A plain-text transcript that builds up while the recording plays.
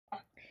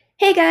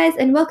Hey guys,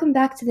 and welcome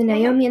back to the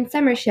Naomi and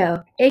Summer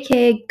show,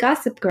 aka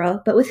Gossip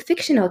Girl, but with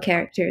fictional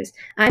characters.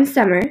 I'm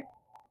Summer.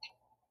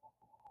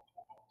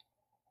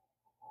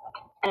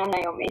 And I'm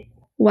Naomi.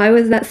 Why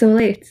was that so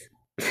late?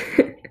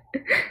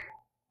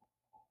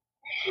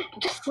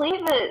 Just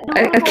leave it.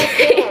 No one will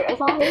care. As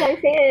long as I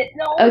say it,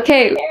 no one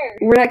Okay, cares.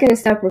 we're not going to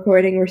stop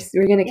recording. We're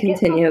going to You get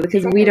continue so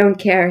because we triggered. don't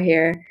care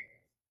here.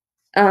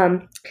 So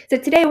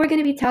today we're going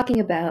to be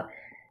talking about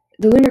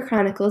the Lunar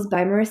Chronicles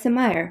by Marissa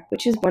Meyer,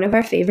 which is one of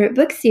our favorite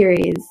book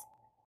series.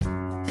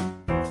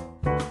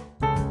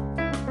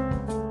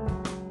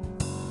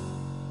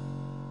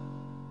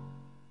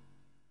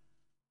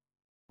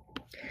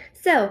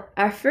 So,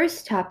 our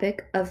first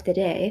topic of the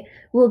day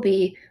will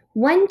be,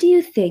 when do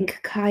you think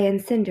Kai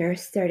and Cinder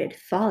started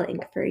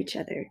falling for each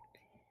other?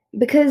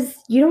 Because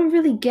you don't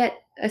really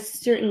get a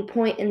certain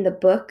point in the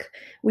book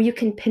where you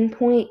can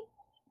pinpoint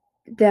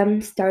them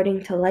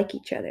starting to like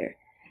each other.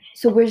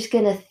 So we're just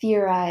going to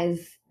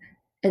theorize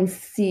and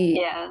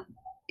see. Yeah.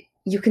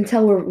 You can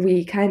tell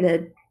we kind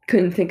of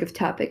couldn't think of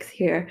topics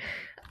here.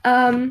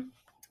 So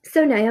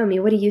Naomi,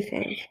 what do you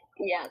think?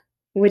 Yeah.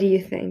 What do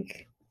you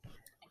think?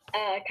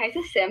 Kai's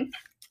a simp.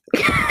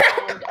 And,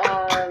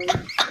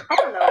 I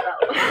don't know about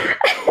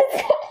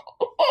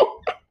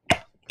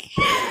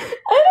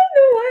I don't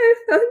know why I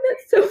found that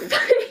so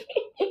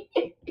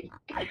funny.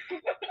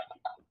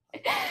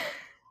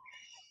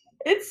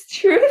 It's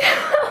true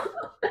though.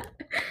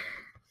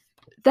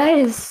 That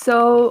is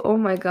so, oh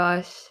my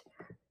gosh.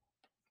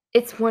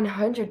 It's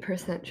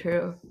 100%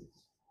 true.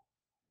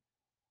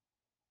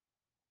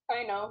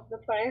 I know.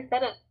 That's why I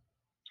said it.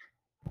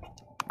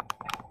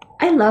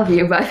 I love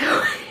you, by the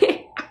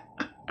way.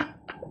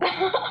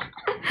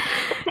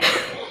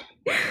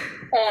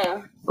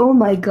 Oh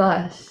my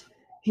gosh.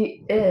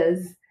 He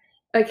is.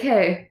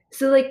 Okay,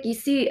 so like you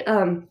see,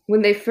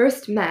 when they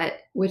first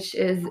met, which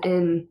is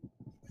in,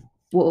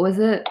 what was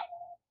it?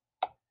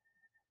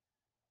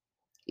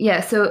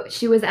 Yeah, so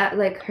she was at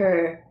like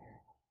her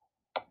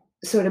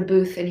sort of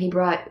booth and he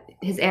brought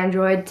his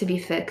android to be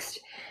fixed.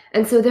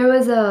 And so there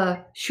was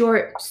a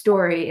short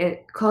story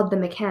called The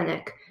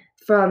Mechanic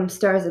from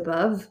Stars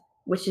Above,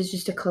 which is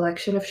just a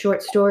collection of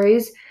short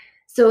stories.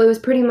 So it was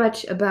pretty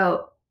much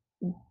about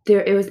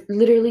it was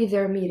literally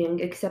their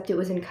meeting, except it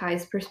was in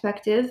Kai's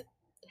perspective.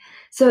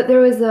 So there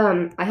was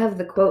I have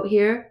the quote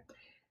here.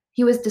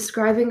 He was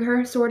describing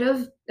her sort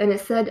of, and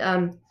it said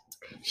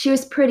she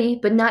was pretty,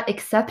 but not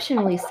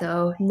exceptionally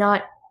so,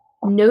 not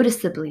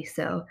noticeably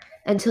so,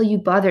 until you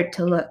bothered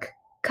to look.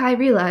 Kai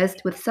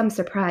realized with some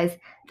surprise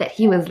that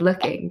he was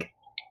looking.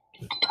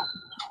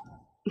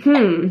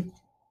 Yeah,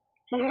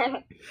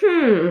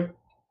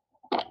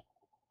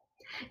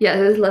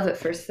 it was love at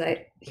first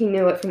sight. He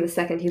knew it from the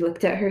second he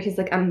looked at her. He's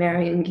like, I'm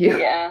marrying you.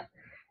 Yeah.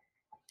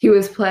 He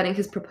was planning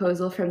his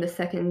proposal from the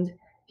second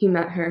he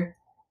met her.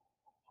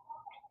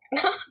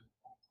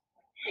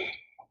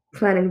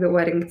 Planning the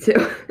wedding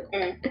too.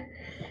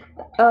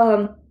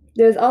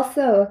 There's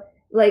also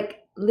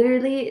like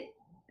literally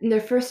in their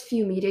first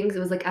few meetings, it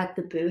was like at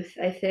the booth,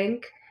 I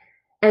think.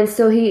 And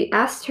so he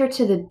asked her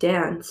to the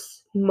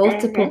dance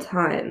multiple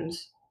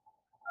times.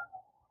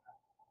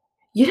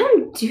 You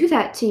don't do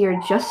that to your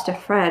just a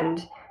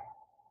friend,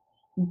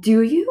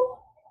 do you?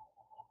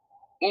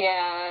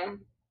 Yeah.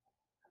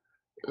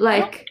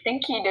 Like, I don't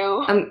think you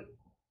do.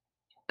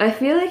 I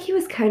feel like he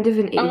was kind of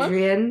an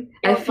Adrian.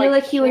 I feel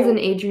like like he was an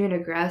Adrian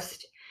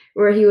Agreste,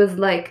 where he was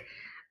like,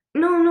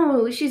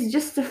 no, she's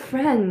just a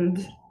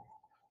friend.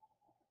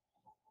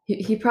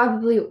 He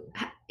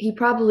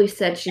probably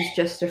said she's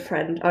just a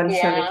friend on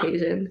some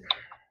occasion.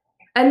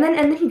 And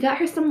then he got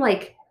her some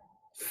like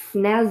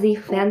snazzy,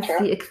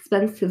 fancy,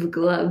 expensive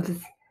gloves.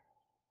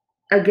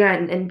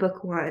 Again in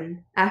book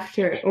 1,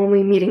 after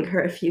only meeting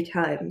her a few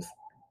times.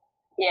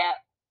 Yeah.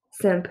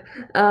 Simp.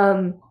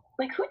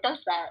 Like, who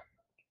does that?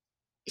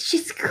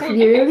 She's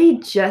clearly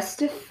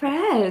just a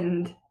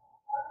friend.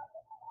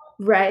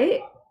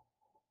 Right?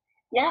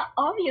 Yeah,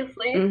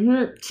 obviously.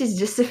 She's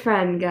just a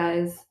friend,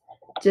 guys.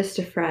 Just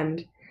a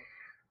friend.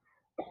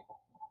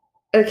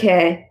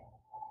 Okay.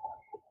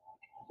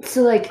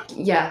 So, like,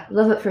 yeah,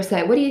 love at first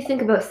sight. What do you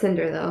think about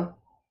Cinder, though?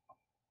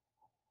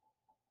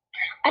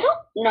 I don't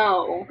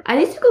know. I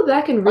need to go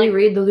back and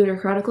reread the Lunar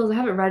Chronicles. I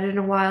haven't read it in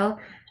a while.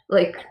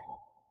 Like,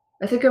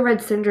 I think I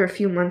read Cinder a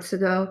few months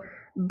ago.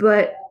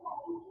 But,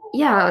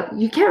 yeah,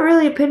 you can't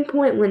really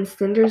pinpoint when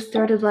Cinder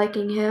started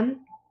liking him.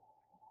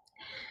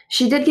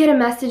 She did get a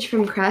message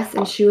from Cress,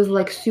 and she was,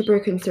 like, super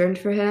concerned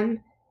for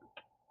him.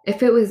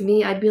 If it was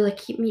me, I'd be like,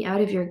 keep me out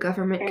of your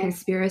government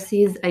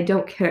conspiracies. I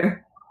don't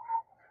care.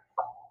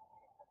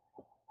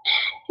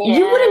 Yeah.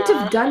 You wouldn't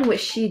have done what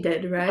she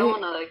did,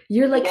 right?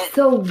 You're like,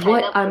 so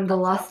what? I'm the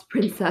lost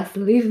princess.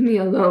 Leave me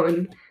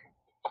alone.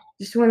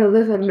 Just want to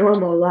live a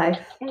normal life.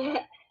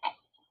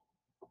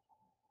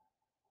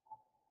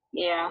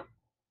 Yeah.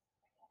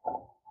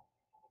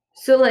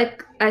 So,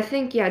 like, I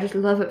think, yeah, just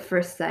love at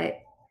first sight.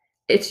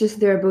 It's just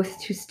they're both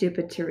too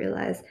stupid to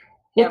realize.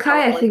 Well, yeah,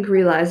 Kai, I think,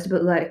 realized,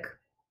 but, like...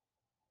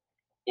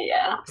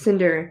 Yeah.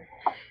 Cinder,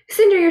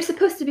 you're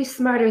supposed to be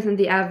smarter than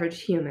the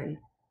average human.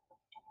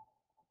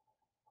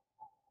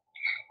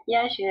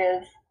 Yeah, she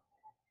is.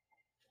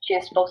 She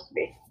is supposed to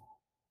be.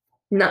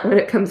 Not when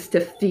it comes to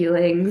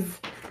feelings.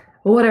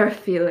 What are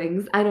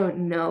feelings? I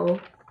don't know.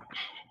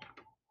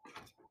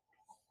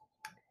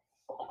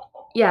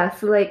 Yeah,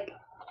 so like,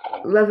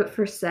 love at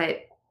first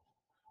sight.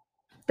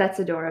 That's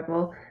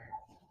adorable.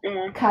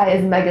 Mm. Kai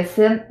is mega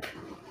simp.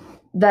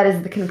 That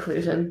is the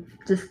conclusion.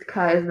 Just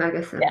Kai is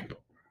mega simp.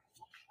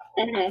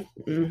 Yeah.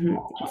 Mm-hmm. Mm-hmm.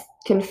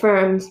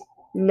 Confirmed.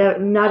 No,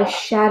 not a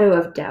shadow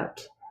of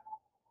doubt.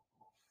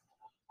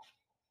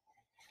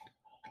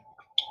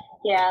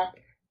 Yeah.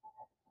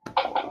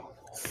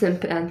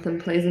 Simp anthem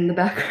plays in the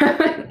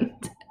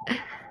background.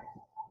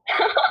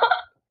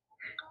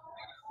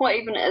 What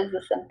even is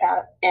the simp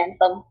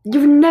anthem?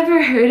 You've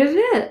never heard of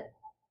it?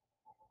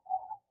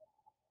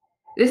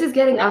 This is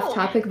getting No. off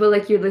topic, but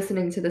like you're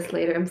listening to this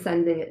later. I'm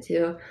sending it to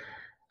you.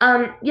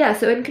 Yeah,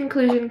 so in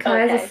conclusion,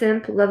 Kai is a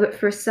simp, love at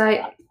first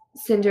sight.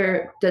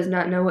 Cinder does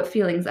not know what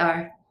feelings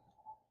are.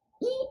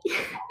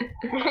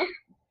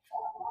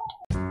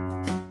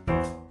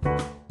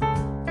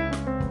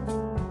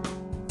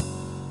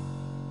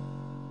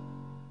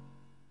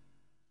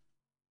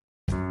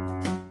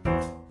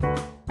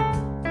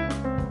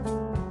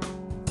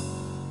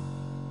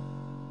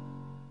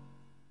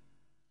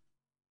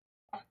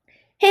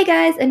 Hey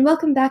guys, and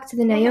welcome back to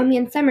the Naomi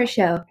and Summer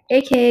show,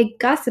 aka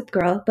Gossip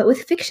Girl, but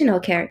with fictional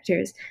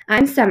characters.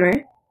 I'm Summer.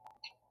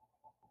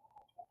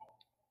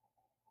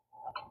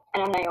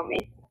 And I'm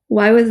Naomi.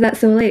 Why was that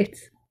so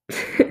late?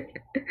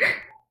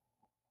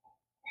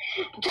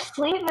 Just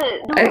leave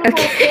it. No one will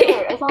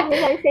care. As long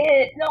as I say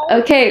it, no one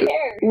will care.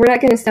 We're not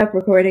going to stop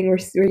recording.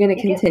 We're going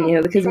to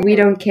continue because we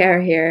don't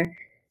care here.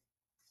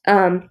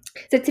 So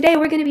today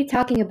we're going to be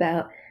talking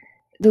about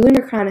the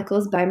Lunar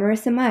Chronicles by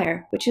Marissa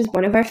Meyer, which is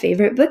one of our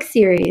favorite book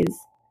series.